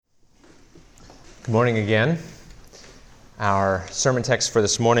Good morning again. Our sermon text for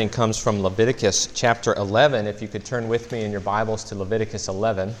this morning comes from Leviticus chapter 11. If you could turn with me in your Bibles to Leviticus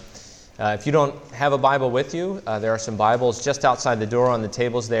 11. If you don't have a Bible with you, there are some Bibles just outside the door on the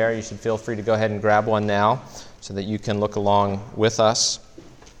tables there. You should feel free to go ahead and grab one now so that you can look along with us.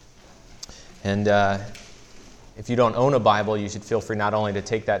 And if you don't own a Bible, you should feel free not only to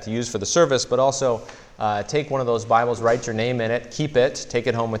take that to use for the service, but also take one of those Bibles, write your name in it, keep it, take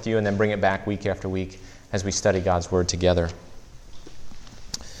it home with you, and then bring it back week after week as we study God's Word together.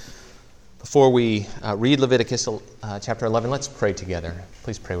 Before we read Leviticus chapter 11, let's pray together.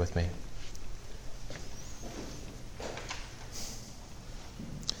 Please pray with me.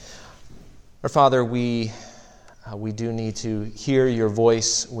 Our Father, we do need to hear your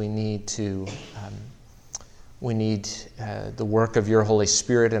voice. We need the work of your Holy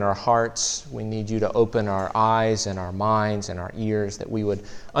Spirit in our hearts. We need you to open our eyes and our minds and our ears that we would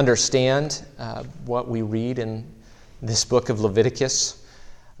understand what we read in this book of Leviticus.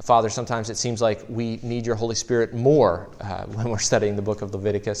 Father, sometimes it seems like we need your Holy Spirit more when we're studying the book of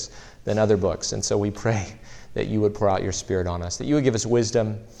Leviticus than other books. And so we pray that you would pour out your Spirit on us, that you would give us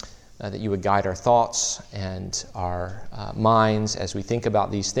wisdom, that you would guide our thoughts and our minds as we think about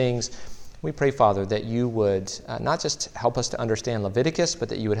these things. We pray, Father, that you would not just help us to understand Leviticus, but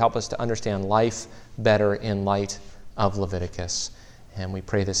that you would help us to understand life better in light of Leviticus. And we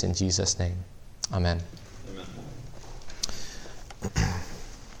pray this in Jesus' name. Amen. Amen.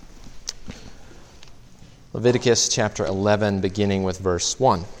 Leviticus chapter 11, beginning with verse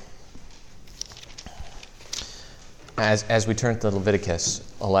 1. As we turn to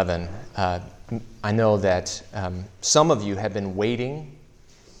Leviticus 11, I know that some of you have been waiting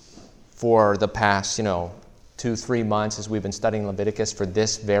for the past, 2-3 months as we've been studying Leviticus for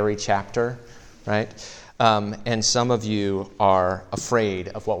this very chapter, right? And some of you are afraid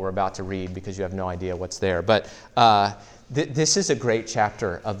of what we're about to read because you have no idea what's there. But this is a great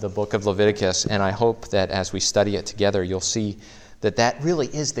chapter of the book of Leviticus, and I hope that as we study it together, you'll see that really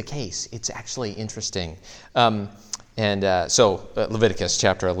is the case. It's actually interesting. So Leviticus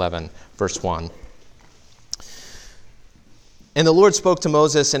chapter 11, verse 1. And the Lord spoke to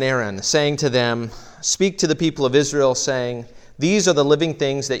Moses and Aaron, saying to them, "Speak to the people of Israel, saying, These are the living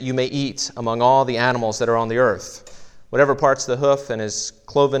things that you may eat among all the animals that are on the earth. Whatever parts the hoof and is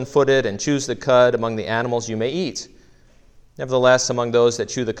cloven-footed and chews the cud among the animals you may eat. Nevertheless, among those that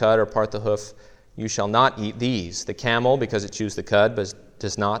chew the cud or part the hoof, you shall not eat these. The camel, because it chews the cud but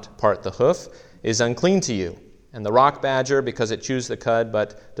does not part the hoof, is unclean to you. And the rock badger, because it chews the cud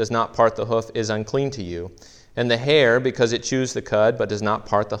but does not part the hoof, is unclean to you. And the hare, because it chews the cud but does not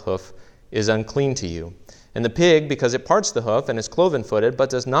part the hoof, is unclean to you. And the pig, because it parts the hoof and is cloven-footed but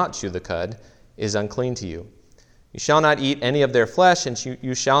does not chew the cud, is unclean to you. You shall not eat any of their flesh, and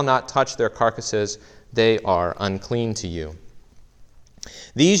you shall not touch their carcasses. They are unclean to you.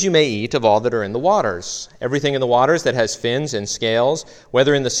 These you may eat of all that are in the waters. Everything in the waters that has fins and scales,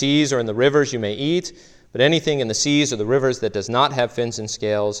 whether in the seas or in the rivers, you may eat. But anything in the seas or the rivers that does not have fins and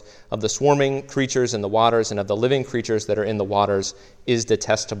scales, of the swarming creatures in the waters and of the living creatures that are in the waters, is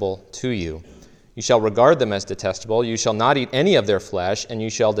detestable to you. You shall regard them as detestable. You shall not eat any of their flesh, and you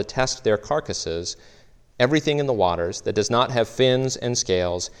shall detest their carcasses. Everything in the waters that does not have fins and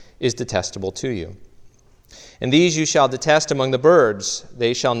scales is detestable to you. And these you shall detest among the birds.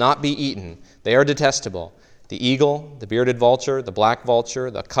 They shall not be eaten. They are detestable. The eagle, the bearded vulture, the black vulture,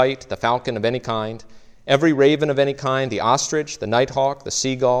 the kite, the falcon of any kind, every raven of any kind, the ostrich, the nighthawk, the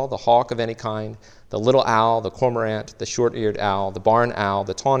seagull, the hawk of any kind, the little owl, the cormorant, the short-eared owl, the barn owl,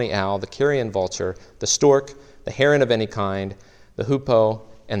 the tawny owl, the carrion vulture, the stork, the heron of any kind, the hoopoe,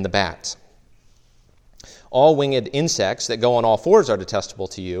 and the bat. All winged insects that go on all fours are detestable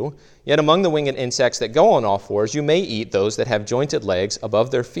to you. Yet among the winged insects that go on all fours, you may eat those that have jointed legs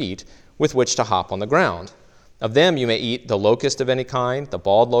above their feet with which to hop on the ground. Of them you may eat the locust of any kind, the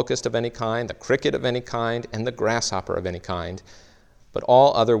bald locust of any kind, the cricket of any kind, and the grasshopper of any kind. But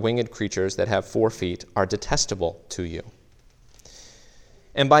all other winged creatures that have 4 feet are detestable to you.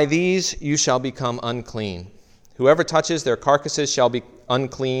 And by these you shall become unclean. Whoever touches their carcasses shall be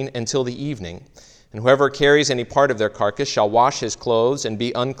unclean until the evening. And whoever carries any part of their carcass shall wash his clothes and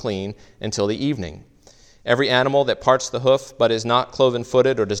be unclean until the evening. Every animal that parts the hoof but is not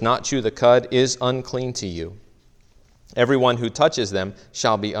cloven-footed or does not chew the cud is unclean to you. Everyone who touches them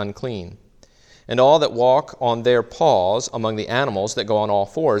shall be unclean. And all that walk on their paws among the animals that go on all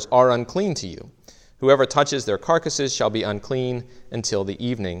fours are unclean to you. Whoever touches their carcasses shall be unclean until the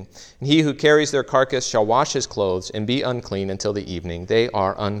evening. And he who carries their carcass shall wash his clothes and be unclean until the evening. They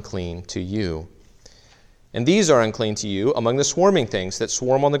are unclean to you. And these are unclean to you among the swarming things that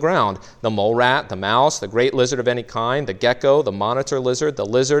swarm on the ground, the mole rat, the mouse, the great lizard of any kind, the gecko, the monitor lizard,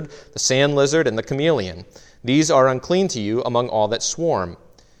 the sand lizard, and the chameleon. These are unclean to you among all that swarm.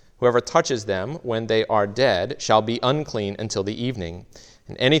 Whoever touches them when they are dead shall be unclean until the evening.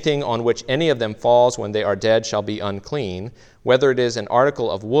 And anything on which any of them falls when they are dead shall be unclean, whether it is an article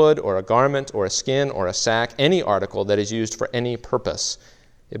of wood or a garment or a skin or a sack, any article that is used for any purpose.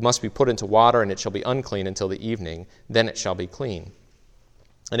 It must be put into water, and it shall be unclean until the evening. Then it shall be clean.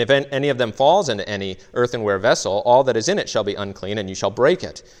 And if any of them falls into any earthenware vessel, all that is in it shall be unclean, and you shall break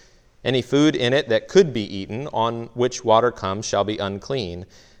it. Any food in it that could be eaten, on which water comes, shall be unclean.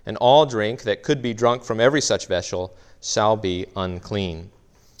 And all drink that could be drunk from every such vessel shall be unclean.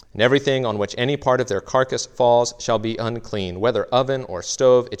 And everything on which any part of their carcass falls shall be unclean. Whether oven or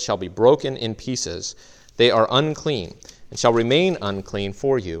stove, it shall be broken in pieces. They are unclean, and shall remain unclean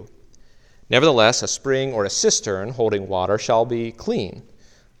for you. Nevertheless, a spring or a cistern holding water shall be clean,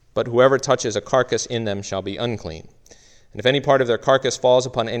 but whoever touches a carcass in them shall be unclean. And if any part of their carcass falls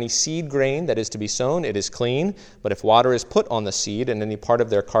upon any seed grain that is to be sown, it is clean, but if water is put on the seed and any part of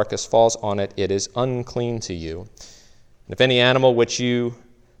their carcass falls on it, it is unclean to you. And if any animal which you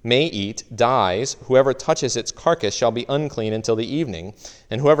may eat dies, whoever touches its carcass shall be unclean until the evening.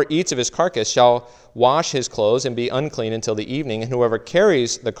 And whoever eats of his carcass shall wash his clothes and be unclean until the evening. And whoever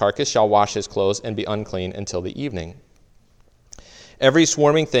carries the carcass shall wash his clothes and be unclean until the evening. Every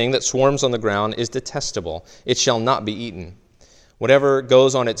swarming thing that swarms on the ground is detestable. It shall not be eaten. Whatever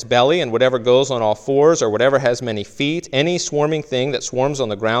goes on its belly and whatever goes on all fours or whatever has many feet, any swarming thing that swarms on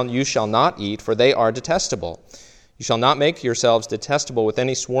the ground you shall not eat, for they are detestable. You shall not make yourselves detestable with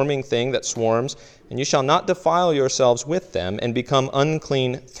any swarming thing that swarms, and you shall not defile yourselves with them and become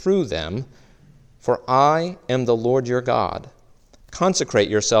unclean through them, for I am the Lord your God. Consecrate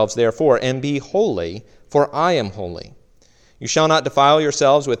yourselves therefore and be holy, for I am holy. You shall not defile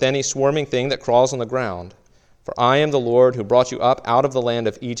yourselves with any swarming thing that crawls on the ground, for I am the Lord who brought you up out of the land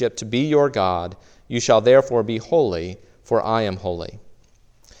of Egypt to be your God. You shall therefore be holy, for I am holy.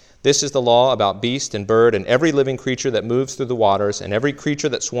 This is the law about beast and bird and every living creature that moves through the waters and every creature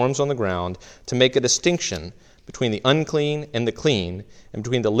that swarms on the ground, to make a distinction between the unclean and the clean, and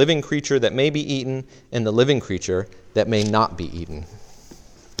between the living creature that may be eaten and the living creature that may not be eaten.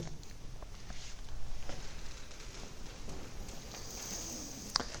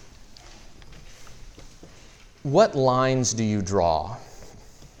 What lines do you draw?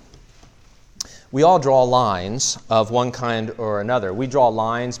 We all draw lines of one kind or another. We draw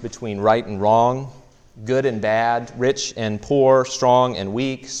lines between right and wrong, good and bad, rich and poor, strong and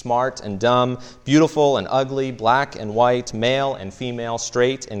weak, smart and dumb, beautiful and ugly, black and white, male and female,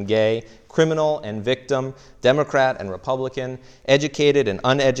 straight and gay, criminal and victim, Democrat and Republican, educated and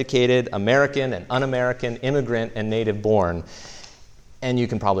uneducated, American and un-American, immigrant and native-born. And you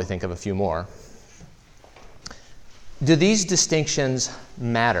can probably think of a few more. Do these distinctions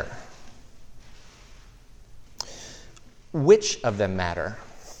matter? Which of them matter?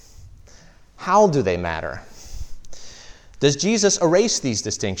 How do they matter? Does Jesus erase these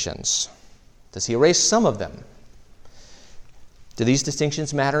distinctions? Does he erase some of them? Do these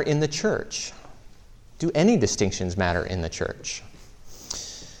distinctions matter in the church? Do any distinctions matter in the church?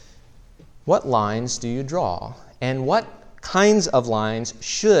 What lines do you draw? And what kinds of lines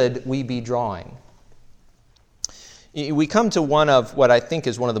should we be drawing? We come to one of what I think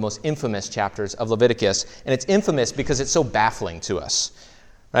is one of the most infamous chapters of Leviticus, and it's infamous because it's so baffling to us.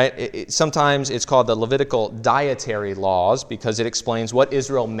 Right? Sometimes it's called the Levitical dietary laws because it explains what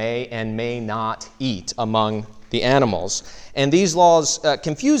Israel may and may not eat among the animals. And these laws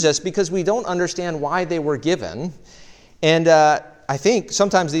confuse us because we don't understand why they were given. And I think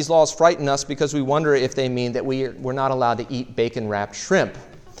sometimes these laws frighten us because we wonder if they mean that we're not allowed to eat bacon-wrapped shrimp.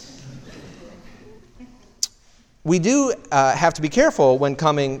 We do have to be careful when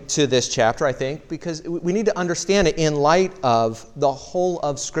coming to this chapter, I think, because we need to understand it in light of the whole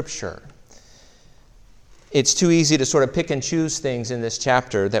of Scripture. It's too easy to sort of pick and choose things in this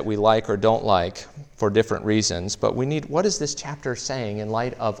chapter that we like or don't like for different reasons, but what is this chapter saying in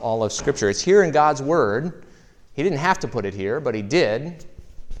light of all of Scripture? It's here in God's Word. He didn't have to put it here, but he did.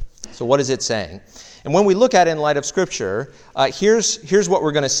 So what is it saying? And when we look at it in light of Scripture, here's what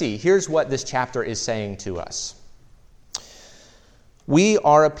we're going to see. Here's what this chapter is saying to us. We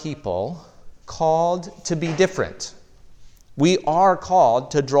are a people called to be different. We are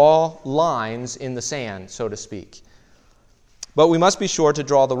called to draw lines in the sand, so to speak. But we must be sure to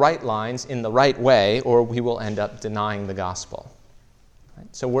draw the right lines in the right way, or we will end up denying the gospel. Right?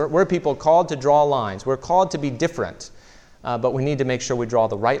 So we're people called to draw lines. We're called to be different, but we need to make sure we draw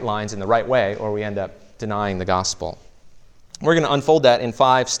the right lines in the right way, or we end up denying the gospel. We're going to unfold that in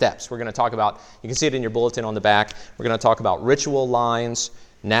 5 steps. We're going to talk about, you can see it in your bulletin on the back, we're going to talk about ritual lines,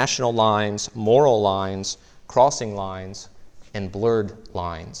 national lines, moral lines, crossing lines, and blurred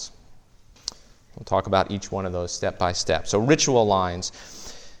lines. We'll talk about each one of those step by step. So ritual lines.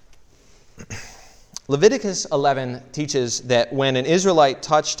 Leviticus 11 teaches that when an Israelite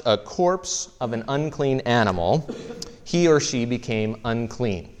touched a corpse of an unclean animal, he or she became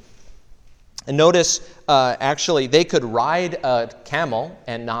unclean. And notice, actually, they could ride a camel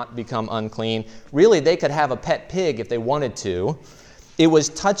and not become unclean. Really, they could have a pet pig if they wanted to. It was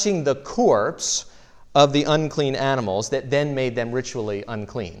touching the corpse of the unclean animals that then made them ritually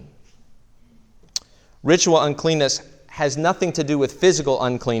unclean. Ritual uncleanness has nothing to do with physical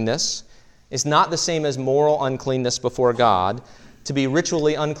uncleanness. It's not the same as moral uncleanness before God. To be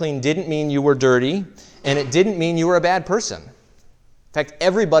ritually unclean didn't mean you were dirty, and it didn't mean you were a bad person. In fact,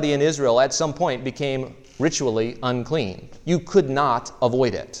 everybody in Israel at some point became ritually unclean. You could not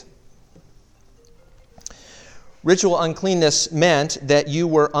avoid it. Ritual uncleanness meant that you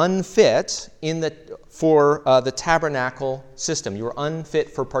were unfit for the tabernacle system. You were unfit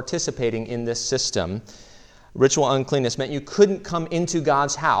for participating in this system. Ritual uncleanness meant you couldn't come into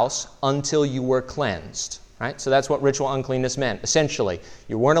God's house until you were cleansed. Right? So that's what ritual uncleanness meant. Essentially,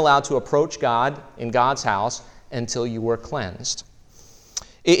 you weren't allowed to approach God in God's house until you were cleansed.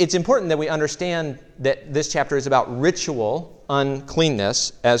 It's important that we understand that this chapter is about ritual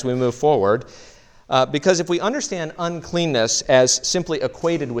uncleanness as we move forward, because if we understand uncleanness as simply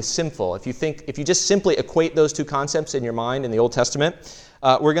equated with sinful, if you just simply equate those two concepts in your mind in the Old Testament,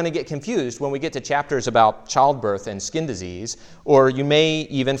 we're going to get confused when we get to chapters about childbirth and skin disease, or you may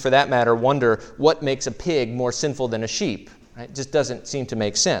even, for that matter, wonder what makes a pig more sinful than a sheep. Right? It just doesn't seem to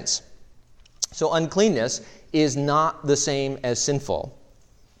make sense. So uncleanness is not the same as sinful.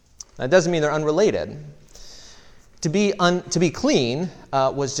 That doesn't mean they're unrelated. To be clean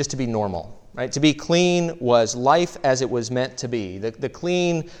was just to be normal. Right? To be clean was life as it was meant to be. The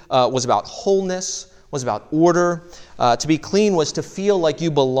clean was about wholeness, was about order. To be clean was to feel like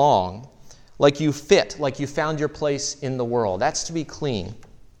you belong, like you fit, like you found your place in the world. That's to be clean.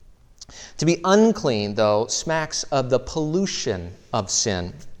 To be unclean, though, smacks of the pollution of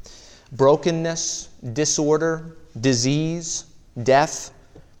sin. Brokenness, disorder, disease, death.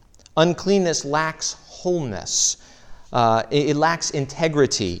 Uncleanness lacks wholeness. It lacks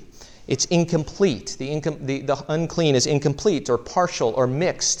integrity. It's incomplete. The unclean is incomplete or partial or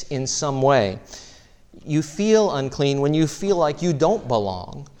mixed in some way. You feel unclean when you feel like you don't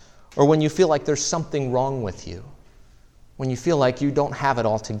belong, or when you feel like there's something wrong with you, when you feel like you don't have it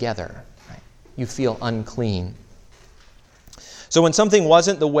all together. Right? You feel unclean. So when something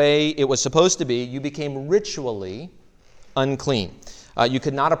wasn't the way it was supposed to be, you became ritually unclean. You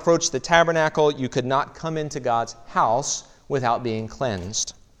could not approach the tabernacle. You could not come into God's house without being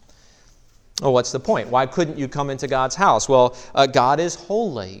cleansed. Oh, what's the point? Why couldn't you come into God's house? Well, God is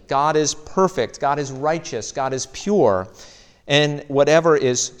holy. God is perfect. God is righteous. God is pure. And whatever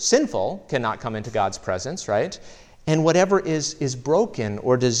is sinful cannot come into God's presence, right? And whatever is broken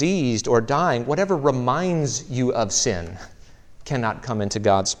or diseased or dying, whatever reminds you of sin, cannot come into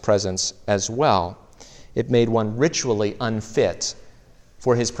God's presence as well. It made one ritually unfit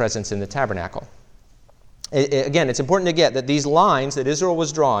for his presence in the tabernacle. Again, it's important to get that these lines that Israel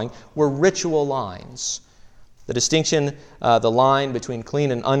was drawing were ritual lines. The distinction, the line between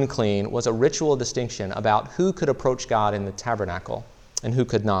clean and unclean, was a ritual distinction about who could approach God in the tabernacle and who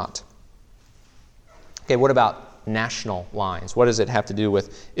could not. Okay, what about national lines? What does it have to do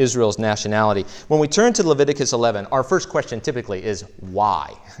with Israel's nationality? When we turn to Leviticus 11, our first question typically is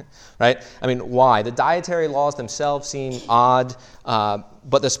why? Right? I mean, why? The dietary laws themselves seem odd,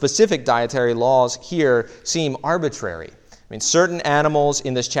 but the specific dietary laws here seem arbitrary. I mean, certain animals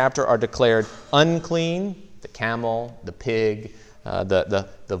in this chapter are declared unclean, the camel, the pig,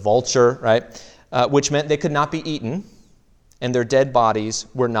 the vulture, right? Which meant they could not be eaten, and their dead bodies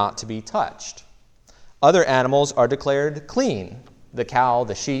were not to be touched. Other animals are declared clean, the cow,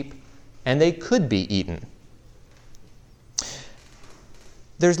 the sheep, and they could be eaten.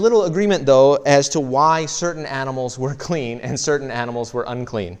 There's little agreement, though, as to why certain animals were clean and certain animals were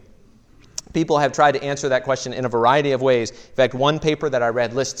unclean. People have tried to answer that question in a variety of ways. In fact, one paper that I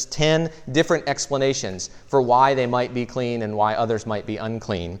read lists 10 different explanations for why they might be clean and why others might be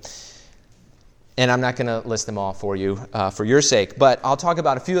unclean. And I'm not going to list them all for you for your sake, but I'll talk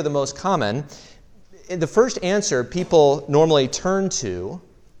about a few of the most common. The first answer people normally turn to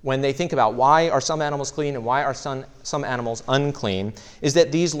when they think about why are some animals clean and why are some animals unclean is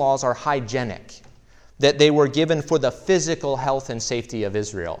that these laws are hygienic, that they were given for the physical health and safety of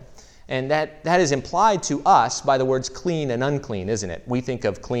Israel. And that is implied to us by the words clean and unclean, isn't it? We think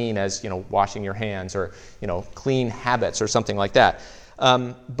of clean as, washing your hands or, clean habits or something like that.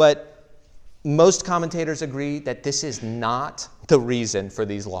 But most commentators agree that this is not the reason for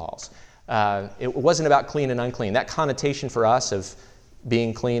these laws. It wasn't about clean and unclean. That connotation for us of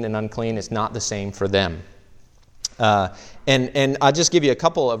being clean and unclean is not the same for them. And I'll just give you a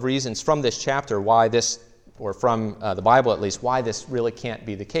couple of reasons from this chapter why this, or from the Bible at least, why this really can't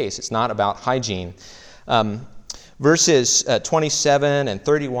be the case. It's not about hygiene. Verses 27 and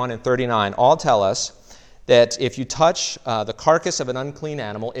 31 and 39 all tell us that if you touch the carcass of an unclean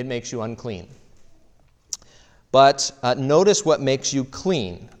animal, it makes you unclean. But notice what makes you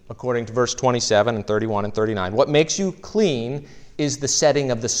clean, according to verse 27 and 31 and 39. What makes you clean is the setting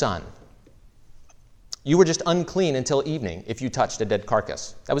of the sun. You were just unclean until evening if you touched a dead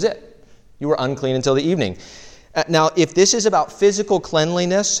carcass. That was it. You were unclean until the evening. Now, if this is about physical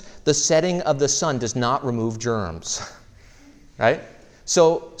cleanliness, the setting of the sun does not remove germs, right?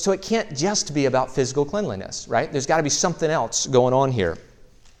 So it can't just be about physical cleanliness, right? There's got to be something else going on here.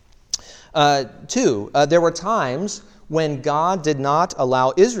 Two, there were times when God did not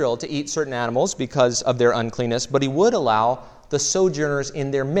allow Israel to eat certain animals because of their uncleanness, but he would allow the sojourners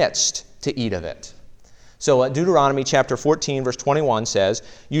in their midst to eat of it. So Deuteronomy chapter 14, verse 21 says,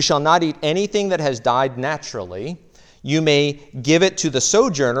 "You shall not eat anything that has died naturally. You may give it to the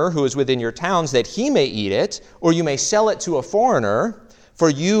sojourner who is within your towns that he may eat it, or you may sell it to a foreigner, for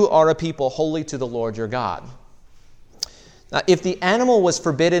you are a people holy to the Lord your God." Now, if the animal was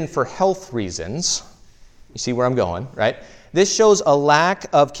forbidden for health reasons, you see where I'm going, right? This shows a lack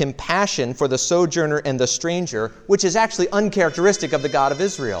of compassion for the sojourner and the stranger, which is actually uncharacteristic of the God of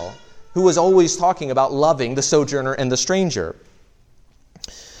Israel, who was always talking about loving the sojourner and the stranger.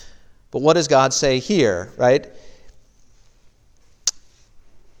 But what does God say here, right?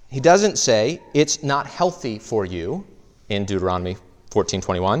 He doesn't say it's not healthy for you in Deuteronomy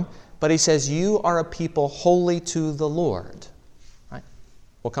 14:21, but he says you are a people holy to the Lord. Right?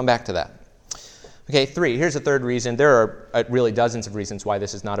 We'll come back to that. Okay, 3. Here's a third reason. There are really dozens of reasons why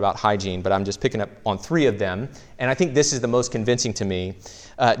this is not about hygiene, but I'm just picking up on 3 of them, and I think this is the most convincing to me.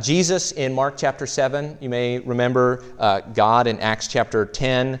 Jesus in Mark chapter 7, you may remember, God in Acts chapter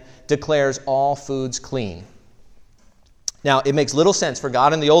 10 declares all foods clean. Now, it makes little sense for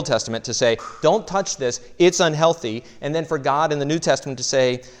God in the Old Testament to say, don't touch this, it's unhealthy, and then for God in the New Testament to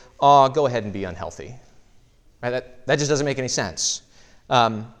say, oh, go ahead and be unhealthy. Right? That just doesn't make any sense.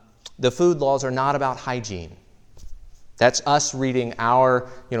 The food laws are not about hygiene. That's us reading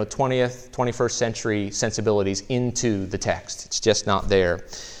our 20th, 21st century sensibilities into the text. It's just not there.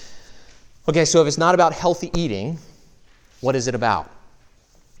 Okay, so if it's not about healthy eating, what is it about?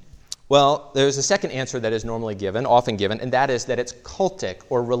 Well, there's a second answer that is normally given, often given, and that is that it's cultic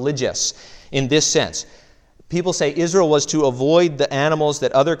or religious in this sense. People say Israel was to avoid the animals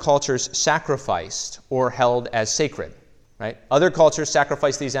that other cultures sacrificed or held as sacred. Right? Other cultures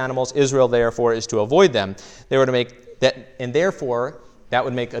sacrifice these animals. Israel, therefore, is to avoid them. They were to make that, and therefore, that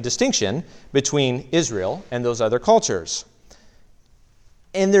would make a distinction between Israel and those other cultures.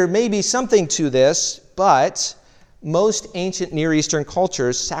 And there may be something to this, but most ancient Near Eastern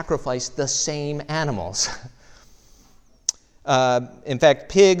cultures sacrificed the same animals. In fact,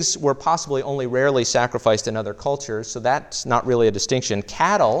 pigs were possibly only rarely sacrificed in other cultures, so that's not really a distinction.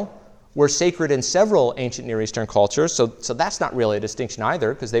 Cattle were sacred in several ancient Near Eastern cultures, so that's not really a distinction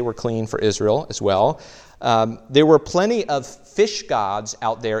either, because they were clean for Israel as well. There were plenty of fish gods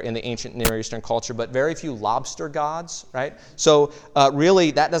out there in the ancient Near Eastern culture, but very few lobster gods, right? So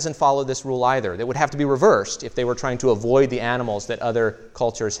really, that doesn't follow this rule either. That would have to be reversed if they were trying to avoid the animals that other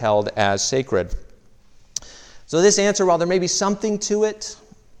cultures held as sacred. So this answer, while there may be something to it,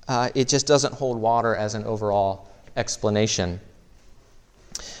 it just doesn't hold water as an overall explanation.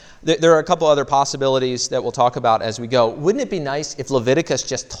 There are a couple other possibilities that we'll talk about as we go. Wouldn't it be nice if Leviticus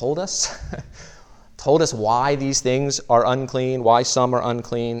just told us why these things are unclean, why some are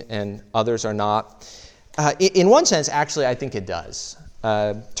unclean and others are not? In one sense, actually, I think it does.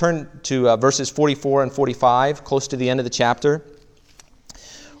 Turn to verses 44 and 45, close to the end of the chapter.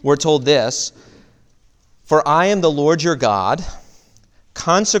 We're told this, "For I am the Lord your God.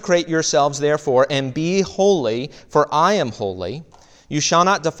 Consecrate yourselves, therefore, and be holy, for I am holy. You shall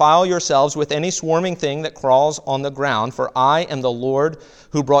not defile yourselves with any swarming thing that crawls on the ground, for I am the Lord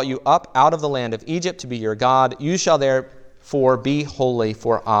who brought you up out of the land of Egypt to be your God. You shall therefore be holy,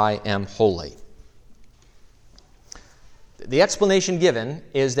 for I am holy." The explanation given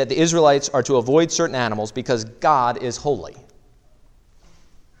is that the Israelites are to avoid certain animals because God is holy.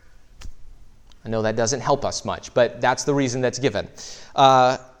 I know that doesn't help us much, but that's the reason that's given.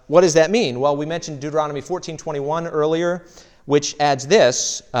 what does that mean? Well, we mentioned Deuteronomy 14:21 earlier, which adds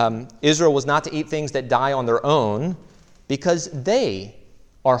this: Israel was not to eat things that die on their own, because they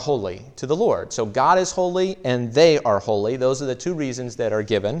are holy to the Lord. So God is holy and they are holy. Those are the two reasons that are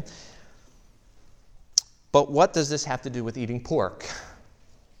given. But what does this have to do with eating pork?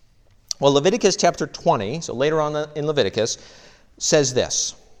 Well, Leviticus chapter 20, so later on in Leviticus, says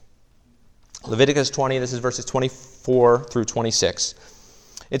this. Leviticus 20, this is verses 24 through 26.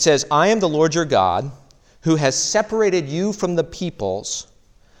 It says, I am the Lord your God, who has separated you from the peoples.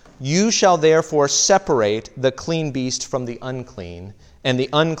 You shall therefore separate the clean beast from the unclean, and the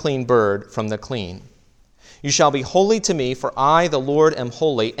unclean bird from the clean. You shall be holy to me, for I, the Lord, am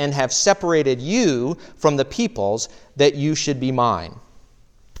holy, and have separated you from the peoples, that you should be mine.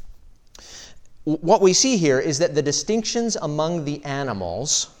 What we see here is that the distinctions among the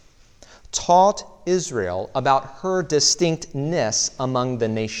animals taught Israel about her distinctness among the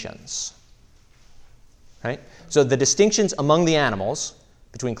nations. Right? So the distinctions among the animals,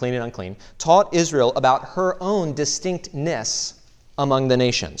 between clean and unclean, taught Israel about her own distinctness among the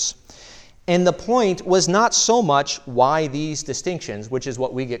nations. And the point was not so much why these distinctions, which is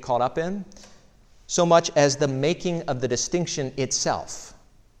what we get caught up in, so much as the making of the distinction itself.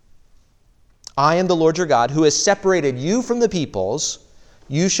 I am the Lord your God, who has separated you from the peoples.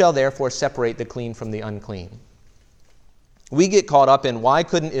 You shall therefore separate the clean from the unclean. We get caught up in why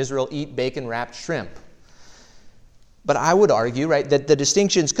couldn't Israel eat bacon-wrapped shrimp? But I would argue, right, that the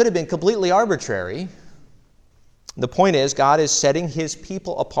distinctions could have been completely arbitrary. The point is, God is setting his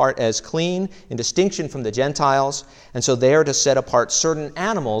people apart as clean in distinction from the Gentiles, and so they are to set apart certain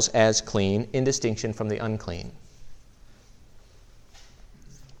animals as clean in distinction from the unclean.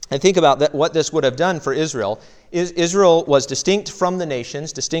 And think about that, what this would have done for Israel. Israel was distinct from the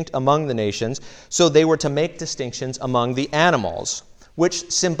nations, distinct among the nations, so they were to make distinctions among the animals,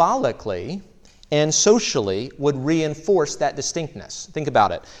 which symbolically and socially would reinforce that distinctness. Think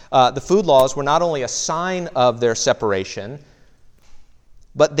about it. The food laws were not only a sign of their separation,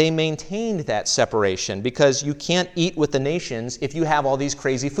 but they maintained that separation, because you can't eat with the nations if you have all these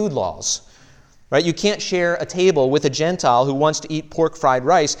crazy food laws. Right? You can't share a table with a Gentile who wants to eat pork fried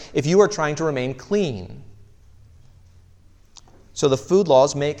rice if you are trying to remain clean. So the food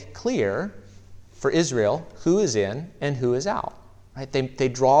laws make clear for Israel who is in and who is out. Right? They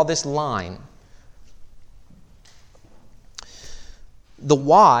draw this line. The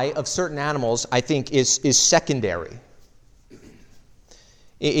why of certain animals, I think, is secondary.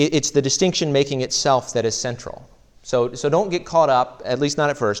 It's the distinction making itself that is central. So don't get caught up, at least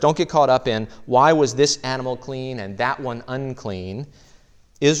not at first, don't get caught up in why was this animal clean and that one unclean.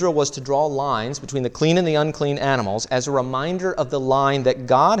 Israel was to draw lines between the clean and the unclean animals as a reminder of the line that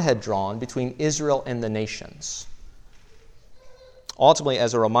God had drawn between Israel and the nations. Ultimately,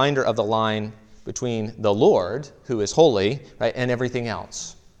 as a reminder of the line between the Lord, who is holy, right, and everything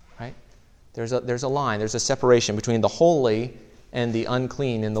else. Right? There's a line, there's a separation between the holy and the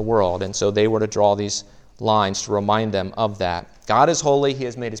unclean in the world, and so they were to draw these lines to remind them of that. God is holy, he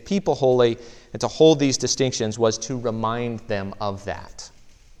has made his people holy, and to hold these distinctions was to remind them of that.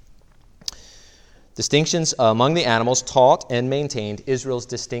 Distinctions among the animals taught and maintained Israel's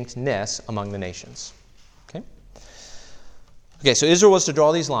distinctness among the nations. Okay, so Israel was to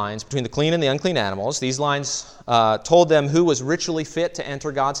draw these lines between the clean and the unclean animals. These lines told them who was ritually fit to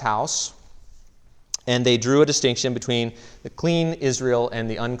enter God's house, and they drew a distinction between the clean Israel and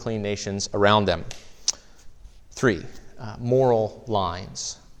the unclean nations around them. 3, moral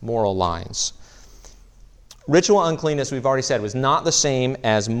lines. Moral lines. Ritual uncleanness, we've already said, was not the same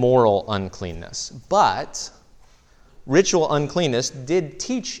as moral uncleanness. But ritual uncleanness did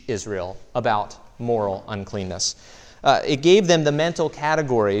teach Israel about moral uncleanness. It gave them the mental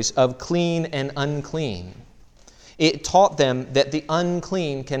categories of clean and unclean. It taught them that the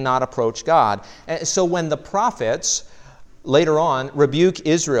unclean cannot approach God. So when the prophets later on rebuke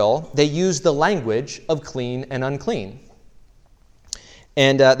Israel, they use the language of clean and unclean.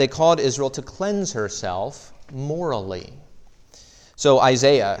 And they called Israel to cleanse herself morally. So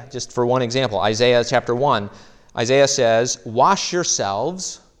Isaiah, just for one example, Isaiah chapter 1, Isaiah says, "Wash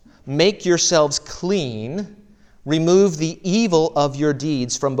yourselves, make yourselves clean, remove the evil of your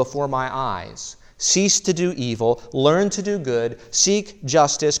deeds from before my eyes. Cease to do evil, learn to do good, seek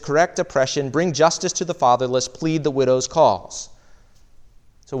justice, correct oppression, bring justice to the fatherless, plead the widow's cause."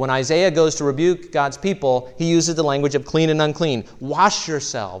 So when Isaiah goes to rebuke God's people, he uses the language of clean and unclean. Wash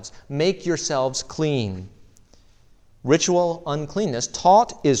yourselves, make yourselves clean. Ritual uncleanness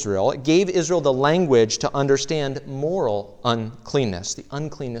taught Israel, it gave Israel the language to understand moral uncleanness, the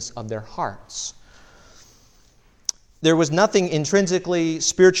uncleanness of their hearts. There was nothing intrinsically,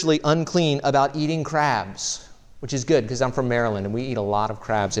 spiritually unclean about eating crabs, which is good because I'm from Maryland and we eat a lot of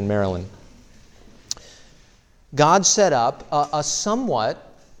crabs in Maryland. God set up a somewhat,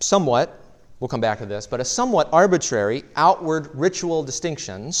 we'll come back to this, but a somewhat arbitrary outward ritual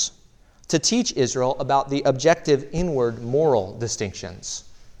distinctions to teach Israel about the objective inward moral distinctions.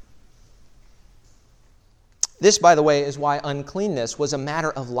 This, by the way, is why uncleanness was a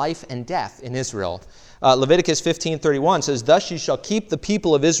matter of life and death in Israel. Leviticus 15:31 says, "Thus you shall keep the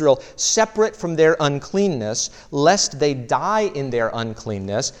people of Israel separate from their uncleanness, lest they die in their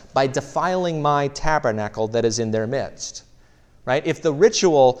uncleanness by defiling my tabernacle that is in their midst." Right? If the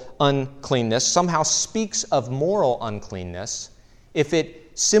ritual uncleanness somehow speaks of moral uncleanness, if it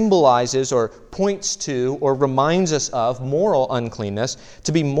symbolizes or points to or reminds us of moral uncleanness,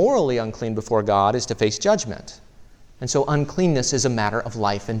 to be morally unclean before God is to face judgment. And so uncleanness is a matter of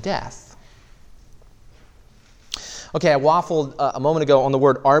life and death. Okay, I waffled a moment ago on the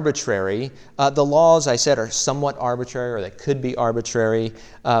word arbitrary. The laws, I said, are somewhat arbitrary, or they could be arbitrary.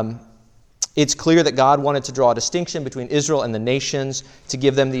 It's clear that God wanted to draw a distinction between Israel and the nations, to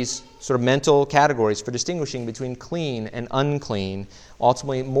give them these sort of mental categories for distinguishing between clean and unclean,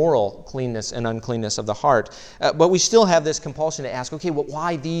 ultimately moral cleanness and uncleanness of the heart. But we still have this compulsion to ask, okay, well,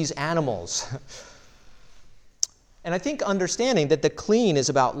 why these animals? And I think understanding that the clean is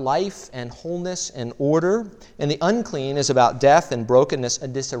about life and wholeness and order, and the unclean is about death and brokenness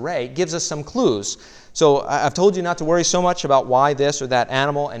and disarray, gives us some clues. So I've told you not to worry so much about why this or that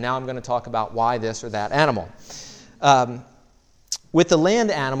animal, and now I'm going to talk about why this or that animal. With the land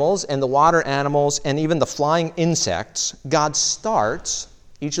animals and the water animals and even the flying insects, God starts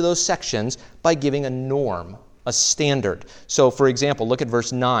each of those sections by giving a norm, a standard. So, for example, look at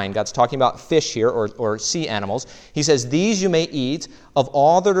verse 9. God's talking about fish here, or sea animals. He says, "These you may eat of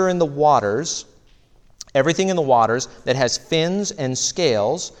all that are in the waters, everything in the waters that has fins and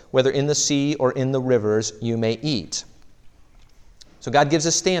scales, whether in the sea or in the rivers, you may eat." So God gives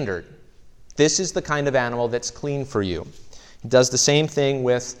a standard. This is the kind of animal that's clean for you. He does the same thing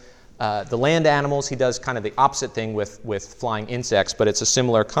with the land animals. He does kind of the opposite thing with flying insects, but it's a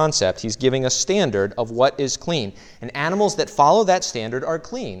similar concept. He's giving a standard of what is clean. And animals that follow that standard are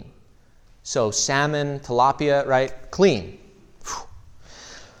clean. So salmon, tilapia, right? Clean. Whew.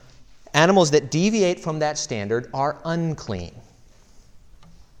 Animals that deviate from that standard are unclean.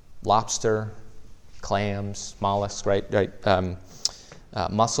 Lobster, clams, mollusks, right?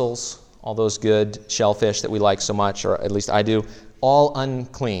 Mussels, all those good shellfish that we like so much, or at least I do, all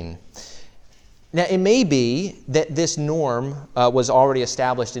unclean. Now, it may be that this norm was already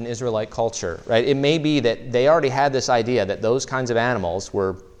established in Israelite culture, right? It may be that they already had this idea that those kinds of animals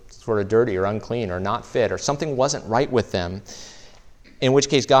were sort of dirty or unclean or not fit, or something wasn't right with them, in which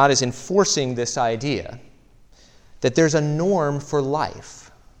case God is enforcing this idea that there's a norm for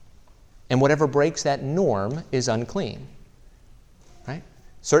life, and whatever breaks that norm is unclean, right?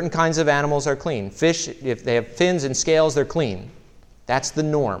 Certain kinds of animals are clean. Fish, if they have fins and scales, they're clean. That's the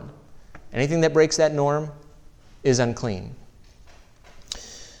norm. Anything that breaks that norm is unclean.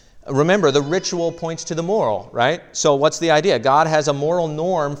 Remember, the ritual points to the moral, right? So what's the idea? God has a moral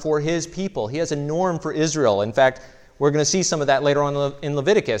norm for His people. He has a norm for Israel. In fact, we're going to see some of that later on in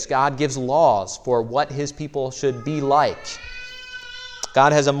Leviticus. God gives laws for what His people should be like.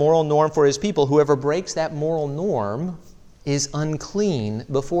 God has a moral norm for His people. Whoever breaks that moral norm is unclean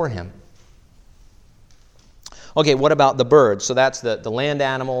before Him. Okay, what about the birds? So that's the land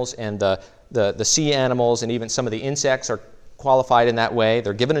animals and the sea animals, and even some of the insects are qualified in that way.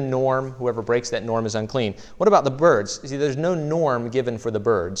 They're given a norm. Whoever breaks that norm is unclean. What about the birds? See, there's no norm given for the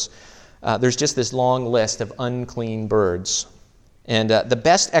birds. There's just this long list of unclean birds. And the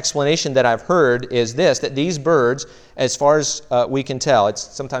best explanation that I've heard is this, that these birds, as far as we can tell,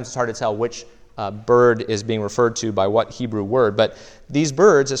 sometimes it's hard to tell which bird is being referred to by what Hebrew word, but these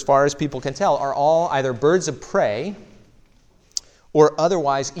birds, as far as people can tell, are all either birds of prey or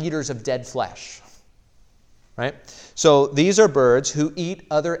otherwise eaters of dead flesh. Right? So these are birds who eat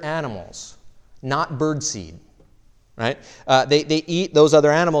other animals, not birdseed. Right? They eat those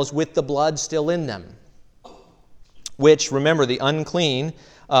other animals with the blood still in them, which, remember, the unclean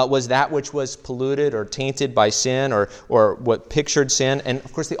was that which was polluted or tainted by sin, or what pictured sin. And,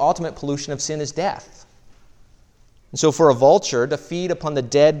 of course, the ultimate pollution of sin is death. And so for a vulture to feed upon the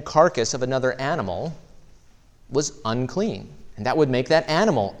dead carcass of another animal was unclean. And that would make that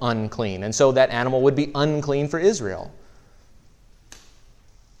animal unclean. And so that animal would be unclean for Israel.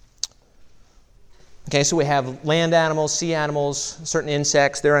 Okay, so we have land animals, sea animals, certain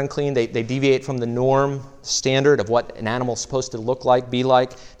insects, they're unclean. They deviate from the norm, standard of what an animal is supposed to look like, be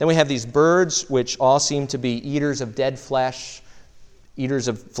like. Then we have these birds, which all seem to be eaters of dead flesh, eaters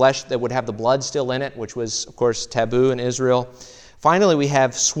of flesh that would have the blood still in it, which was, of course, taboo in Israel. Finally, we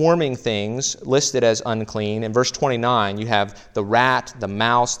have swarming things listed as unclean. In verse 29, you have the rat, the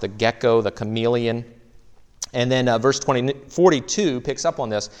mouse, the gecko, the chameleon. And then verse 42 picks up on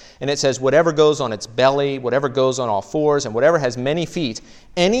this, and it says, whatever goes on its belly, whatever goes on all fours, and whatever has many feet,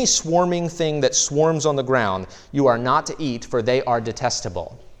 any swarming thing that swarms on the ground, you are not to eat, for they are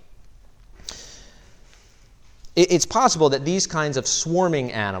detestable. It's possible that these kinds of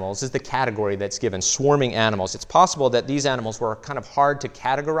swarming animals, is the category that's given, swarming animals. It's possible that these animals were kind of hard to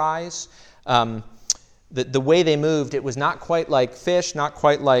categorize. The way they moved, it was not quite like fish, not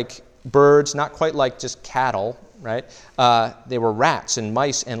quite like birds, not quite like just cattle, right? They were rats and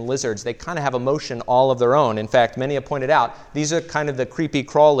mice and lizards. They kind of have a motion all of their own. In fact, many have pointed out, these are kind of the creepy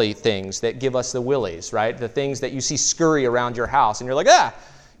crawly things that give us the willies, right? The things that you see scurry around your house, and you're like,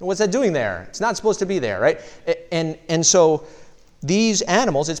 what's that doing there? It's not supposed to be there, right? And so these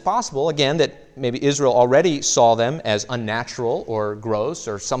animals, it's possible, again, that maybe Israel already saw them as unnatural or gross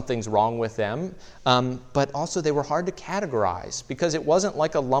or something's wrong with them, but also they were hard to categorize because it wasn't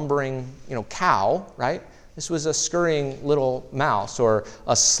like a lumbering, cow, right? This was a scurrying little mouse or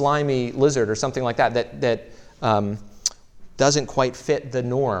a slimy lizard or something like that doesn't quite fit the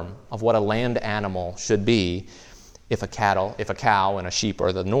norm of what a land animal should be if a cow and a sheep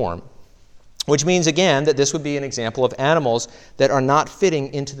are the norm. Which means, again, that this would be an example of animals that are not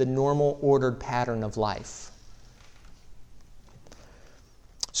fitting into the normal ordered pattern of life.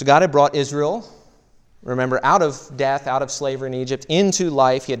 So God had brought Israel, remember, out of death, out of slavery in Egypt, into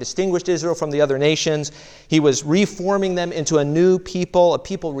life. He had distinguished Israel from the other nations. He was reforming them into a new people, a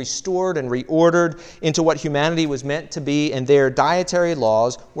people restored and reordered into what humanity was meant to be, and their dietary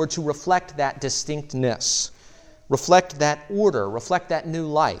laws were to reflect that distinctness, reflect that order, reflect that new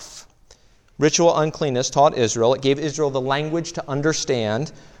life. Ritual uncleanness taught Israel. It gave Israel the language to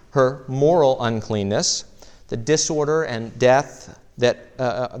understand her moral uncleanness, the disorder and death,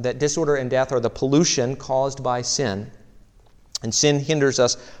 that disorder and death are the pollution caused by sin. And sin hinders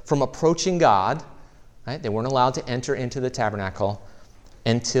us from approaching God. Right? They weren't allowed to enter into the tabernacle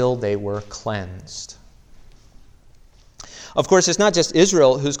until they were cleansed. Of course, it's not just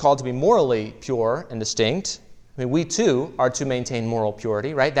Israel who's called to be morally pure and distinct. I mean, we too are to maintain moral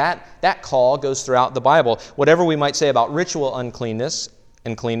purity, right? That call goes throughout the Bible. Whatever we might say about ritual uncleanness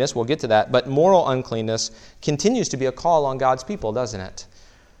and cleanness, we'll get to that, but moral uncleanness continues to be a call on God's people, doesn't it?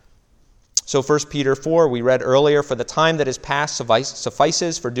 So 1 Peter 4, we read earlier, for the time that is past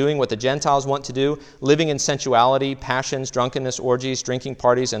suffices for doing what the Gentiles want to do, living in sensuality, passions, drunkenness, orgies, drinking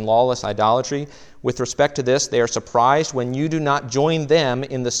parties, and lawless idolatry. With respect to this, they are surprised when you do not join them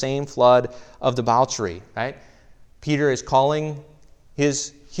in the same flood of debauchery, right? Peter is calling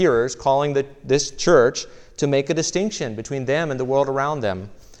his hearers, calling this church to make a distinction between them and the world around them.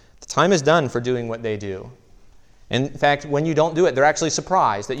 The time is done for doing what they do. In fact, when you don't do it, they're actually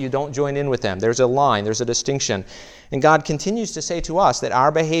surprised that you don't join in with them. There's a line, there's a distinction. And God continues to say to us that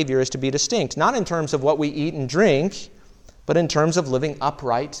our behavior is to be distinct, not in terms of what we eat and drink, but in terms of living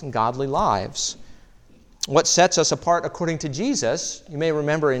upright and godly lives. What sets us apart according to Jesus, you may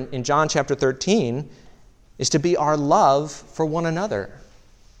remember in John chapter 13, is to be our love for one another.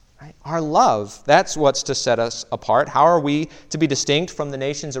 Right? Our love, that's what's to set us apart. How are we to be distinct from the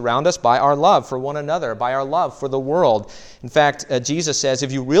nations around us? By our love for one another, by our love for the world. In fact, Jesus says,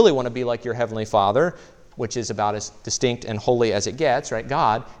 if you really want to be like your Heavenly Father, which is about as distinct and holy as it gets, right?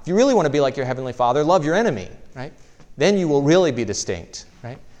 God, if you really want to be like your Heavenly Father, love your enemy, right? Then you will really be distinct,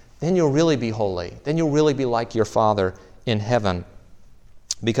 right? Then you'll really be holy. Then you'll really be like your Father in heaven.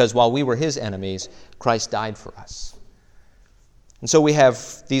 Because while we were His enemies, Christ died for us. And so we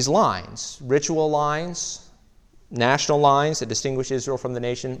have these lines, ritual lines, national lines that distinguish Israel from the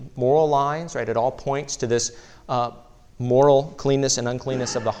nation, moral lines, right? It all points to this moral cleanness and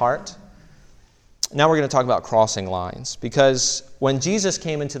uncleanness of the heart. Now we're going to talk about crossing lines, because when Jesus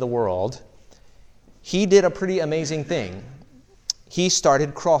came into the world, He did a pretty amazing thing. He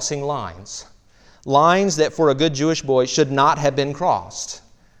started crossing lines. Lines that for a good Jewish boy should not have been crossed.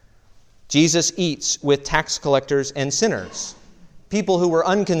 Jesus eats with tax collectors and sinners, people who were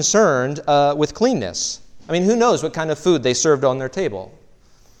unconcerned with cleanness. I mean, who knows what kind of food they served on their table?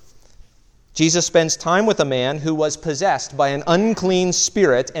 Jesus spends time with a man who was possessed by an unclean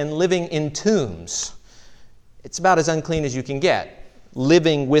spirit and living in tombs. It's about as unclean as you can get,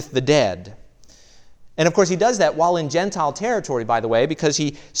 living with the dead. And of course, he does that while in Gentile territory, by the way, because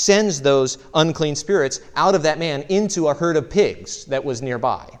he sends those unclean spirits out of that man into a herd of pigs that was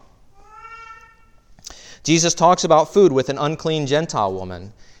nearby. Jesus talks about food with an unclean Gentile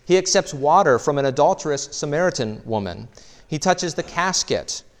woman. He accepts water from an adulterous Samaritan woman. He touches the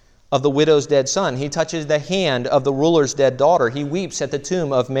casket of the widow's dead son. He touches the hand of the ruler's dead daughter. He weeps at the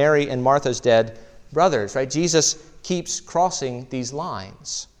tomb of Mary and Martha's dead brothers, right? Jesus keeps crossing these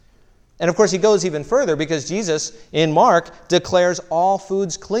lines. And of course, he goes even further because Jesus, in Mark, declares all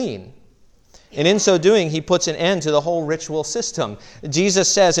foods clean. And in so doing, he puts an end to the whole ritual system.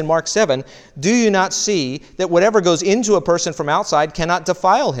 Jesus says in Mark 7, "Do you not see that whatever goes into a person from outside cannot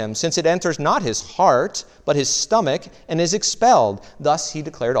defile him, since it enters not his heart, but his stomach, and is expelled? Thus he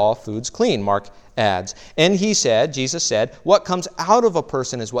declared all foods clean," Mark adds. And Jesus said, "What comes out of a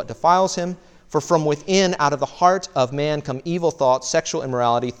person is what defiles him. For from within, out of the heart of man, come evil thoughts, sexual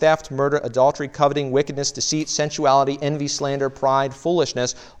immorality, theft, murder, adultery, coveting, wickedness, deceit, sensuality, envy, slander, pride,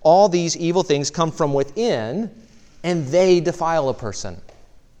 foolishness. All these evil things come from within, and they defile a person."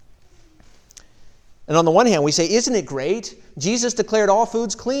 And on the one hand, we say, isn't it great? Jesus declared all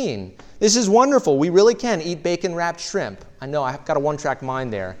foods clean. This is wonderful. We really can eat bacon-wrapped shrimp. I know, I've got a one-track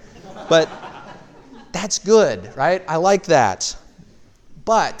mind there. But that's good, right? I like that.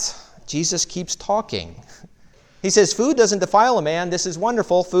 But Jesus keeps talking. He says, food doesn't defile a man. This is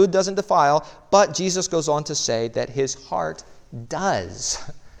wonderful. Food doesn't defile. But Jesus goes on to say that his heart does.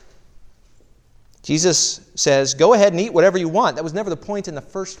 Jesus says, go ahead and eat whatever you want. That was never the point in the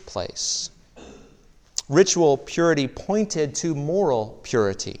first place. Ritual purity pointed to moral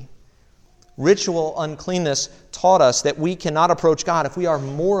purity. Ritual uncleanness taught us that we cannot approach God if we are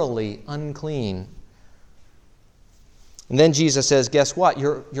morally unclean. And then Jesus says, guess what?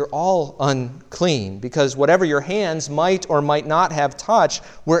 You're all unclean, because whatever your hands might or might not have touched,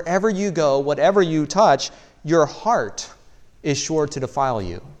 wherever you go, whatever you touch, your heart is sure to defile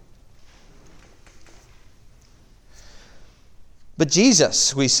you. But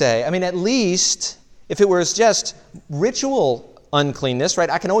Jesus, we say, at least if it was just ritual uncleanness, right?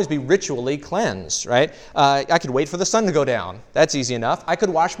 I can always be ritually cleansed, right? I could wait for the sun to go down. That's easy enough. I could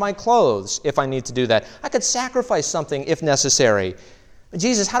wash my clothes if I need to do that. I could sacrifice something if necessary. But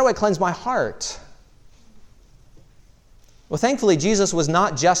Jesus, how do I cleanse my heart? Well, thankfully, Jesus was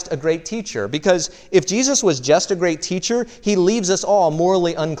not just a great teacher, because if Jesus was just a great teacher, he leaves us all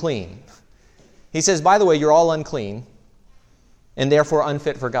morally unclean. He says, by the way, you're all unclean and therefore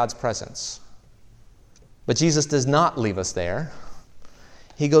unfit for God's presence. But Jesus does not leave us there.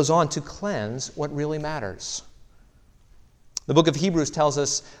 He goes on to cleanse what really matters. The book of Hebrews tells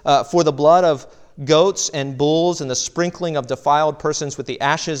us, for the blood of goats and bulls and the sprinkling of defiled persons with the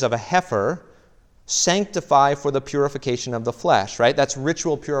ashes of a heifer sanctify for the purification of the flesh, right? That's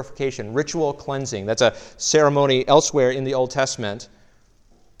ritual purification, ritual cleansing. That's a ceremony elsewhere in the Old Testament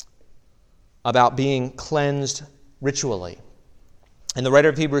about being cleansed ritually. And the writer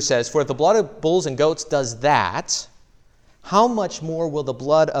of Hebrews says, for if the blood of bulls and goats does that, how much more will the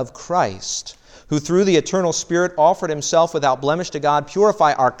blood of Christ, who through the eternal Spirit offered himself without blemish to God,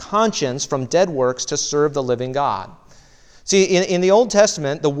 purify our conscience from dead works to serve the living God? See, in the Old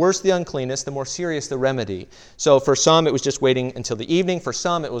Testament, the worse the uncleanness, the more serious the remedy. So for some, it was just waiting until the evening. For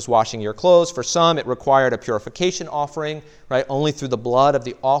some, it was washing your clothes. For some, it required a purification offering, right? Only through the blood of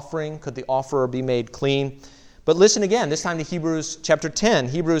the offering could the offerer be made clean. But listen again, this time to Hebrews chapter 10.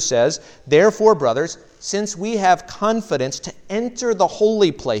 Hebrews says, therefore, brothers, since we have confidence to enter the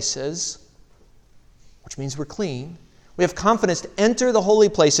holy places, which means we're clean, we have confidence to enter the holy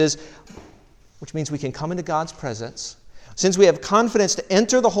places, which means we can come into God's presence. Since we have confidence to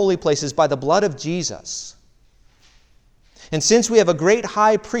enter the holy places by the blood of Jesus, and since we have a great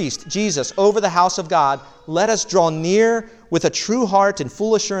high priest, Jesus, over the house of God, let us draw near with a true heart and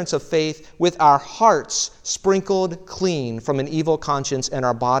full assurance of faith, with our hearts sprinkled clean from an evil conscience and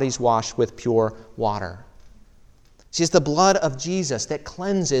our bodies washed with pure water. See, it's the blood of Jesus that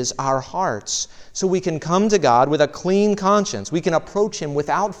cleanses our hearts, so we can come to God with a clean conscience. We can approach him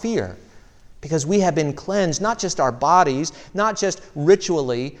without fear, because we have been cleansed, not just our bodies, not just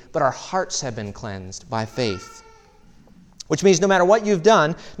ritually, but our hearts have been cleansed by faith. Which means no matter what you've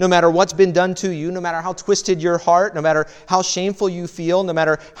done, no matter what's been done to you, no matter how twisted your heart, no matter how shameful you feel, no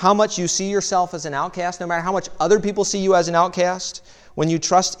matter how much you see yourself as an outcast, no matter how much other people see you as an outcast, when you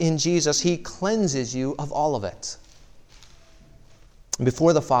trust in Jesus, he cleanses you of all of it. And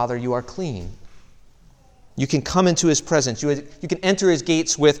before the Father, you are clean. You can come into his presence. You can enter his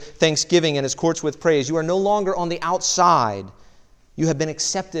gates with thanksgiving and his courts with praise. You are no longer on the outside. You have been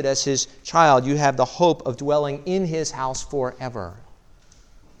accepted as his child. You have the hope of dwelling in his house forever.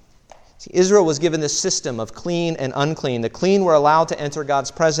 See, Israel was given this system of clean and unclean. The clean were allowed to enter God's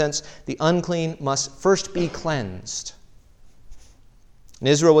presence. The unclean must first be cleansed. And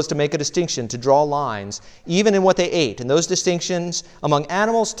Israel was to make a distinction, to draw lines, even in what they ate. And those distinctions among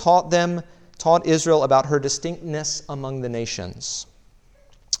animals taught Israel about her distinctness among the nations.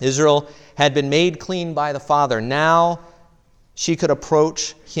 Israel had been made clean by the Father. Now she could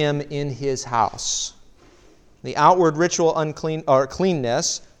approach him in his house. The outward ritual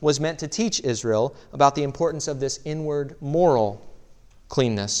cleanness was meant to teach Israel about the importance of this inward moral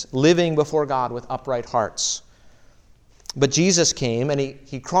cleanness, living before God with upright hearts. But Jesus came and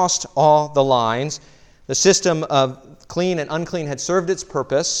he crossed all the lines. The system of clean and unclean had served its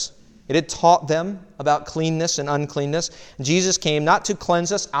purpose. It had taught them about cleanness and uncleanness. Jesus came not to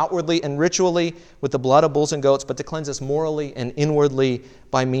cleanse us outwardly and ritually with the blood of bulls and goats, but to cleanse us morally and inwardly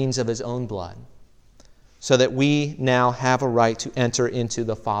by means of his own blood, so that we now have a right to enter into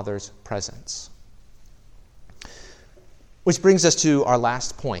the Father's presence. Which brings us to our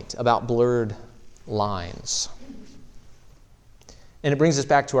last point about blurred lines. And it brings us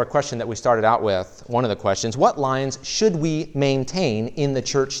back to our question that we started out with, one of the questions: what lines should we maintain in the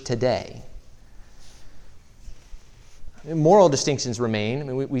church today? Moral distinctions remain. I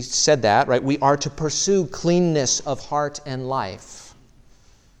mean, we said that, right? We are to pursue cleanness of heart and life.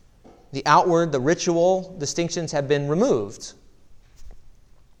 The outward, the ritual distinctions have been removed.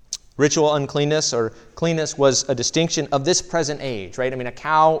 Ritual uncleanness or cleanness was a distinction of this present age, right? I mean, a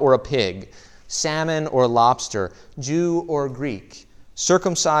cow or a pig, salmon or lobster, Jew or Greek,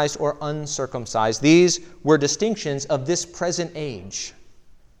 circumcised or uncircumcised. These were distinctions of this present age,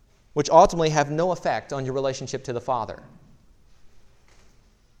 which ultimately have no effect on your relationship to the Father.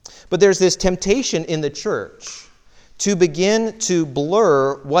 But there's this temptation in the church to begin to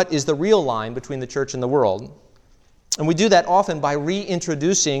blur what is the real line between the church and the world. And we do that often by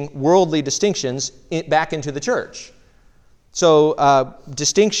reintroducing worldly distinctions back into the church. So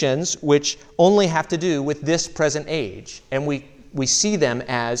distinctions which only have to do with this present age, and we see them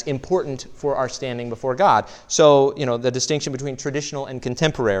as important for our standing before God. So, the distinction between traditional and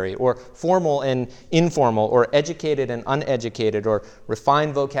contemporary, or formal and informal, or educated and uneducated, or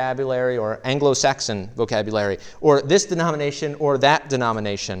refined vocabulary or Anglo-Saxon vocabulary, or this denomination or that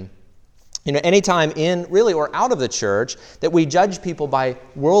denomination. Anytime in, really, or out of the church that we judge people by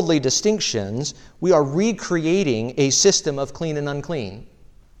worldly distinctions, we are recreating a system of clean and unclean.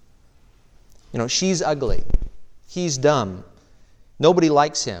 She's ugly. He's dumb. Nobody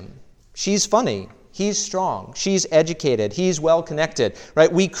likes him. She's funny. He's strong. She's educated. He's well-connected.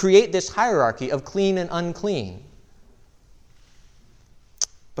 Right? We create this hierarchy of clean and unclean.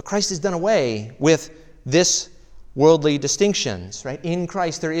 But Christ has done away with this worldly distinctions. Right? In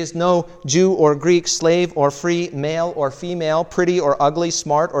Christ there is no Jew or Greek, slave or free, male or female, pretty or ugly,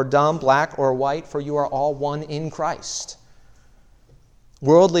 smart or dumb, black or white, for you are all one in Christ.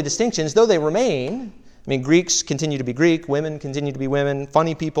 Worldly distinctions, though they remain, Greeks continue to be Greek, women continue to be women,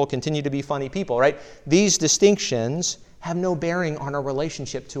 funny people continue to be funny people, right? These distinctions have no bearing on our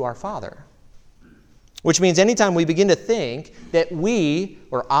relationship to our Father. Which means anytime we begin to think that we,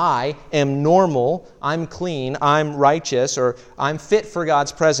 or I, am normal, I'm clean, I'm righteous, or I'm fit for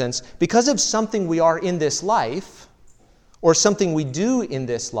God's presence, because of something we are in this life, or something we do in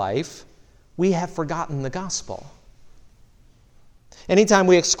this life, we have forgotten the gospel. Anytime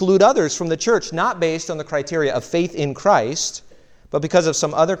we exclude others from the church, not based on the criteria of faith in Christ, but because of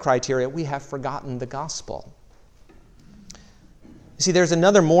some other criteria, we have forgotten the gospel. You see, there's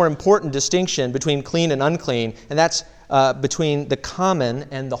another more important distinction between clean and unclean, and that's between the common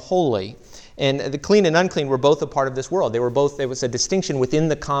and the holy. And the clean and unclean were both a part of this world. There was a distinction within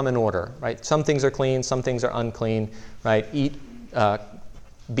the common order, right? Some things are clean, some things are unclean, right? Eat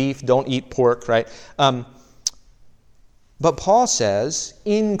beef, don't eat pork, right? But Paul says,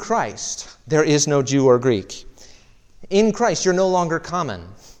 in Christ, there is no Jew or Greek. In Christ, you're no longer common.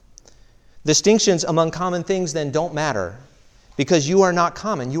 Distinctions among common things then don't matter, because you are not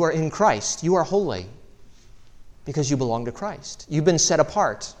common. You are in Christ. You are holy, because you belong to Christ. You've been set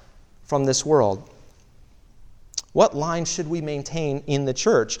apart from this world. What line should we maintain in the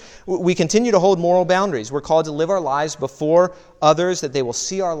church? We continue to hold moral boundaries. We're called to live our lives before others, that they will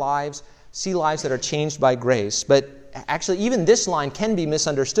see our lives, see lives that are changed by grace. But actually, even this line can be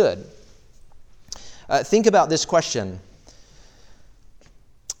misunderstood. Think about this question.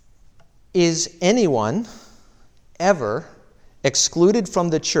 Is anyone ever excluded from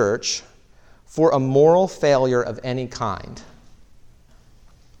the church for a moral failure of any kind?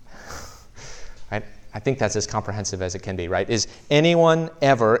 Right? I think that's as comprehensive as it can be, right? Is anyone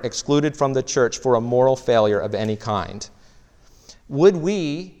ever excluded from the church for a moral failure of any kind? Would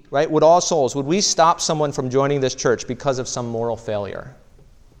we right? Would all souls, would we stop someone from joining this church because of some moral failure?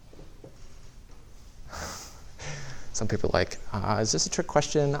 Some people are like, is this a trick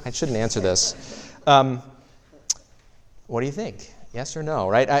question? I shouldn't answer this. What do you think? Yes or no,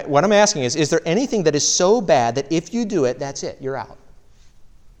 right? What I'm asking is there anything that is so bad that if you do it, that's it, you're out?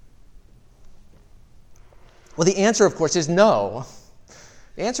 Well, the answer, of course, is no.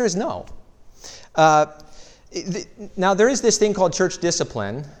 The answer is no. Now, there is this thing called church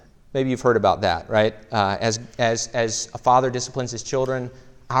discipline. Maybe you've heard about that, right? As a father disciplines his children,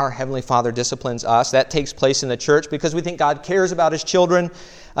 our Heavenly Father disciplines us. That takes place in the church because we think God cares about His children.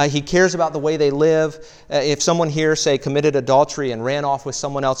 He cares about the way they live. If someone here, say, committed adultery and ran off with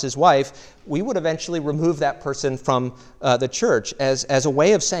someone else's wife, we would eventually remove that person from the church as a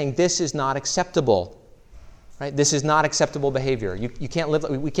way of saying this is not acceptable. Right? This is not acceptable behavior. You can't live.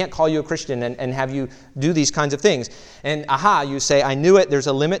 We can't call you a Christian and have you do these kinds of things. And you say, I knew it. There's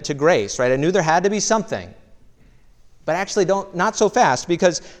a limit to grace, right? I knew there had to be something. But actually not so fast,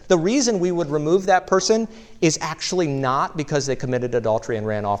 because the reason we would remove that person is actually not because they committed adultery and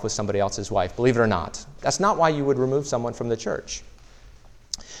ran off with somebody else's wife, believe it or not. That's not why you would remove someone from the church.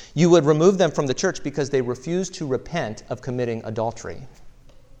 You would remove them from the church because they refuse to repent of committing adultery.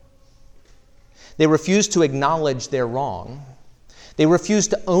 They refuse to acknowledge their wrong. They refuse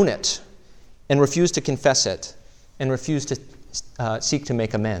to own it and refuse to confess it and refuse to seek to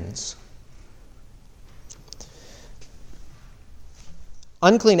make amends.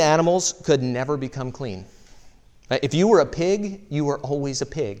 Unclean animals could never become clean. If you were a pig, you were always a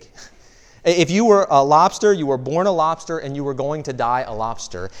pig. If you were a lobster, you were born a lobster and you were going to die a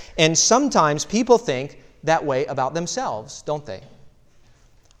lobster. And sometimes people think that way about themselves, don't they?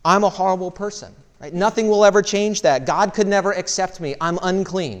 I'm a horrible person. Right? Nothing will ever change that. God could never accept me. I'm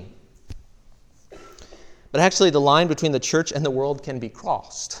unclean. But actually, the line between the church and the world can be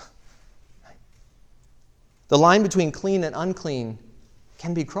crossed. The line between clean and unclean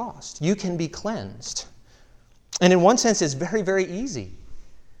can be crossed. You can be cleansed. And in one sense, it's very, very easy.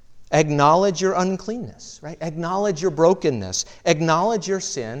 Acknowledge your uncleanness, right? Acknowledge your brokenness. Acknowledge your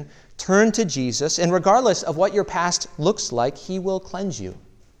sin. Turn to Jesus. And regardless of what your past looks like, He will cleanse you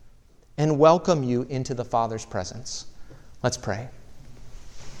and welcome you into the Father's presence. Let's pray.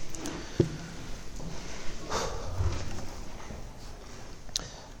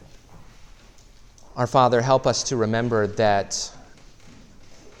 Our Father, help us to remember that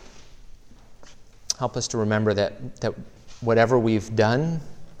whatever we've done,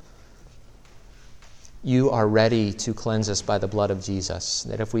 you are ready to cleanse us by the blood of Jesus.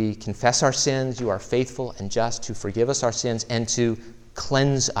 That if we confess our sins, you are faithful and just to forgive us our sins and to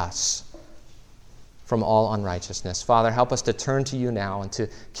cleanse us from all unrighteousness. Father, help us to turn to you now and to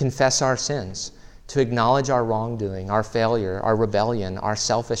confess our sins, to acknowledge our wrongdoing, our failure, our rebellion, our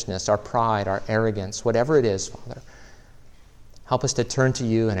selfishness, our pride, our arrogance, whatever it is, Father. Help us to turn to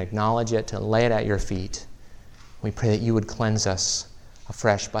you and acknowledge it, to lay it at your feet. We pray that you would cleanse us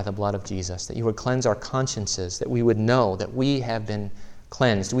afresh by the blood of Jesus, that you would cleanse our consciences, that we would know that we have been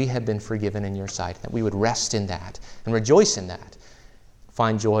cleansed, we have been forgiven in your sight, that we would rest in that and rejoice in that,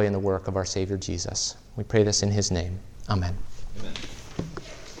 find joy in the work of our Savior Jesus. We pray this in his name. Amen. Amen.